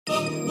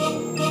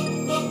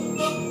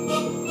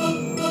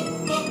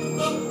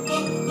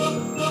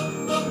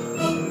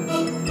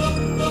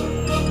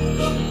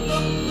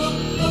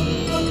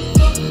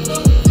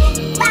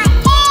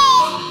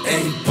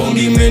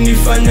Pongi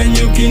menifanya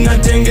nyuki na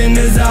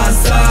tengeneza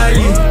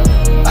asali.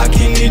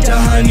 Akinita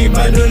honey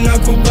bado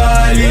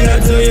nakubali.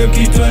 Natoyo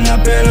kichwa na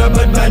pera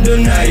but bado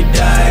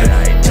naidai.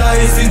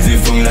 Tai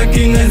sizifunga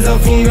lakini neza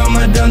funga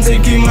madam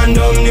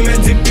sekimandom.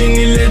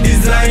 Nimejipini le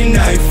design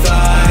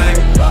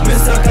hi-fi.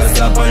 Mesaka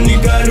sapa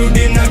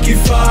nikarudi na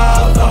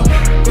kifafa.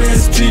 Kwenye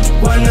street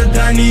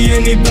wanadhani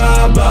ye ni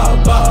baba.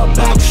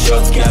 Back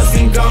shots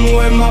kiasi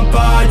nkamwe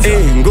mapaja.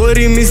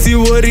 Ngori misi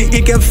worry,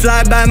 it can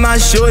fly by my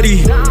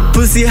shorty.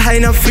 Pussy high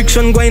na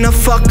friction, going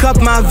fuck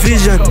up my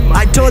vision.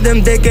 I told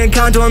them they can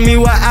count on me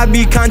while I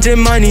be counting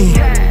money.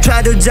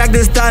 Try to jack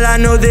the style, I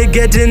know they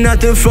getting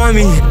nothing from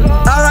me.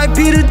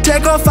 R.I.P. to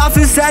take off, I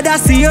feel sad, I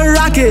see a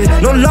rocket.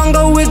 No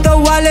longer with the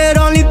wallet,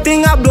 only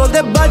thing I blow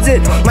the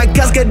budget. My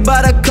casket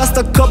better cost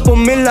a couple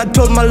mil, I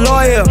told my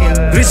lawyer.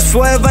 Rich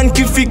forever and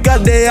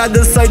kifika, the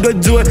other side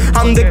of do it.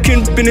 I'm the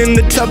kingpin in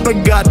the trap, I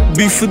got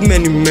beef with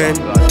many men.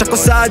 Chako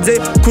saje,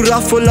 kura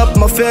full up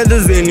my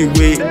feathers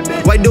anyway.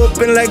 Wide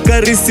open like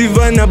a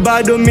receiver, na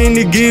bado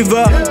mini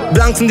giver.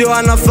 Blanks ndio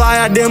wana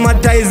fire, dem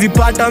ataizi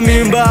pata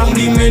mimba.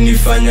 Pongi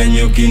menifanya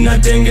nyuki na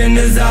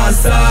tengeneza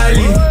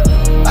asali.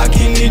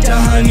 Akinita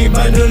honey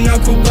bado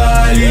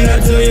nakubali.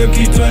 Natoyo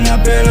kichwa na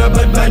pera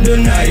but bado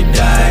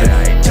naidai.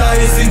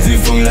 Tai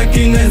sizifunga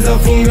lakini neza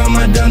funga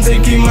madam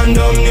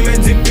sekimandom.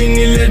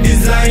 Nimejipini le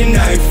design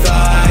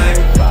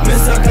hi-fi.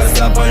 Mesaka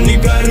sapa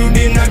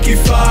nikarudi na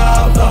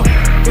kifafa.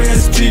 Kwenye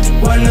street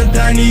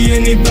wanadhani ye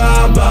ni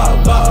baba.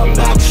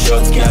 Back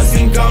shots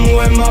kiasi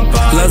nkamwe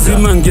mapaja.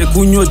 Lazima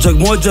ngekunywa jug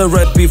moja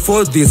right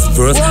before this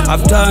verse.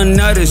 After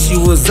another she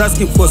was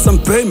asking for some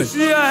payment.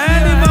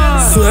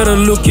 Sweater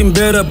looking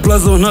better,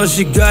 plus on her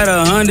she got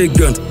a 100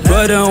 gun.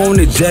 Right on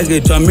the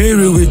jacket, I'm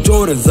married with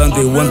Jordans. And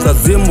they want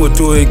Kazimo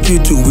to a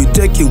kitu, we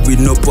take it with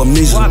no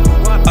permission.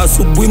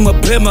 Asubuhi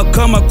mapema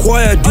kama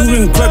choir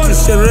during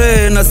practice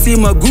sherehe. Na see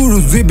my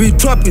gurus, we be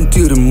trapping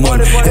till the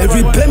morning.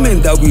 Every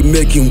payment that we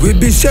making, we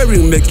be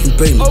sharing, making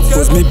payments.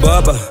 Cause me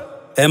baba,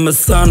 and my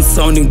son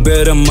sounding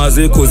better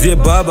maze. Cause yeah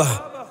baba,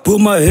 put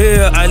my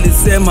hair,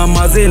 alisema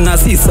maze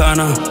nasi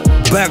sana.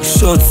 Back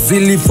shots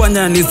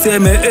zilifanya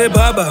niseme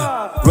baba.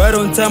 Right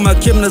on time I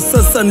came na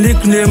sasa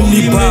nickname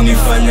ni baba.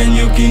 Nifanya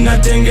nyuki na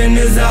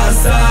tengeneza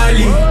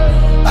asali.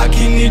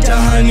 Akinita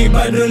honey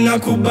bado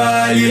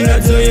nakubali.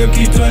 Natoyo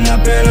kichwa na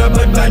pera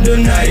but bado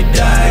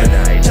naidai.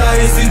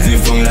 Tai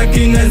sizifunga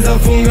lakini neza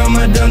funga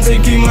madam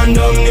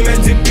sekimandom.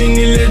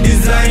 Nimejipini le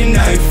design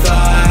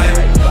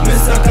hi-fi.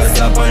 Mesaka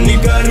sapa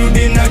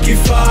nikarudi na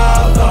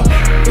kifafa.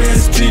 Kwenye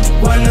street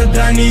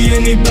wanadhani ye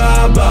ni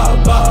baba.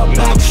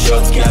 Back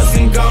shots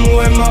kiasi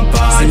nkamwe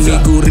mapaja. Sini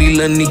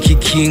gorilla niki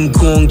King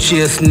Kong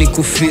chest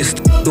niku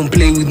fist. Don't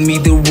play with me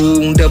the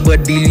role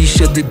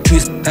ndabadilisha the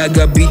twist. I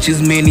got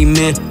bitches many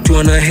men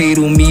tryna hate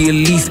on me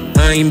at least.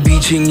 I ain't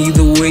beaching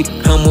either way,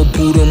 I'ma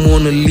put them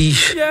on a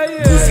leash.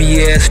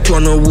 Goofy ass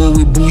tryna roll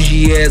with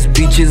bougie ass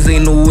bitches,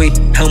 ain't no way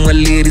I'ma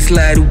let it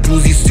slide.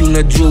 Upuzi soon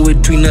I draw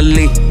it between a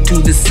leg to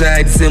the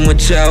side. Send my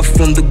child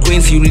from the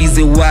grains, you lose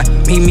why.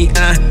 Me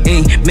I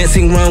ain't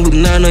messing around with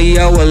none of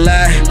y'all a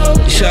lie.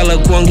 Inshallah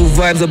kwangu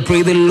vibes, I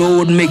pray the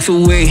Lord makes a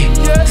way.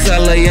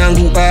 Sala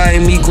yangu I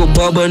miko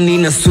baba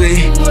nina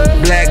sway.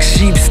 Black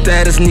sheep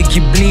status Nikki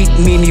bleak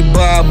mini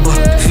baba.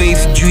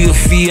 Face juu ya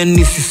fear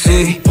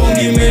nisiswe.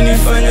 Pongi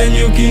menifanya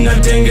nyuki na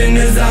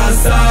tengeneza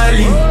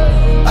asali.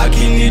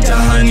 Akinita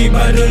honey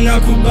bado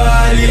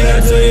nakubali.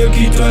 Natoyo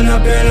kichwa na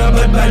pera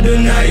but bado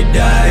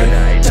naidai.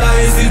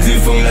 Tai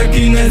sizifunga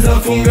lakini neza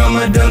funga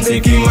madam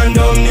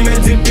sekimandom.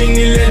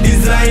 Nimejipini le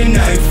design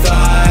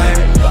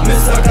hi-fi.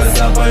 Mesaka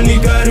sapa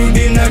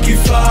nikarudi na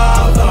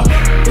kifafa.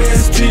 Kwenye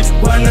street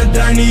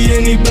wanadhani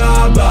ye ni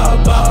baba.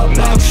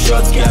 Back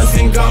shots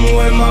kiasi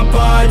nkamwe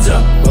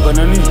mapaja. Baba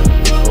nani?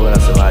 Oh,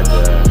 that's a lot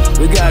there.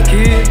 We got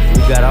kids,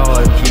 we got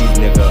all the keys,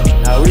 nigga.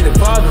 Now we the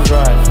fathers,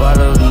 right?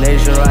 Father of the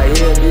nation right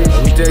here,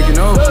 bitch. We taking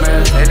over,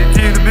 man. And the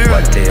team to build.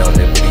 Watee on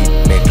the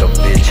beat, make a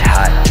bitch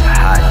hot,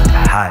 hot,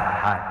 hot,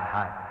 hot,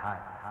 hot,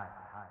 hot.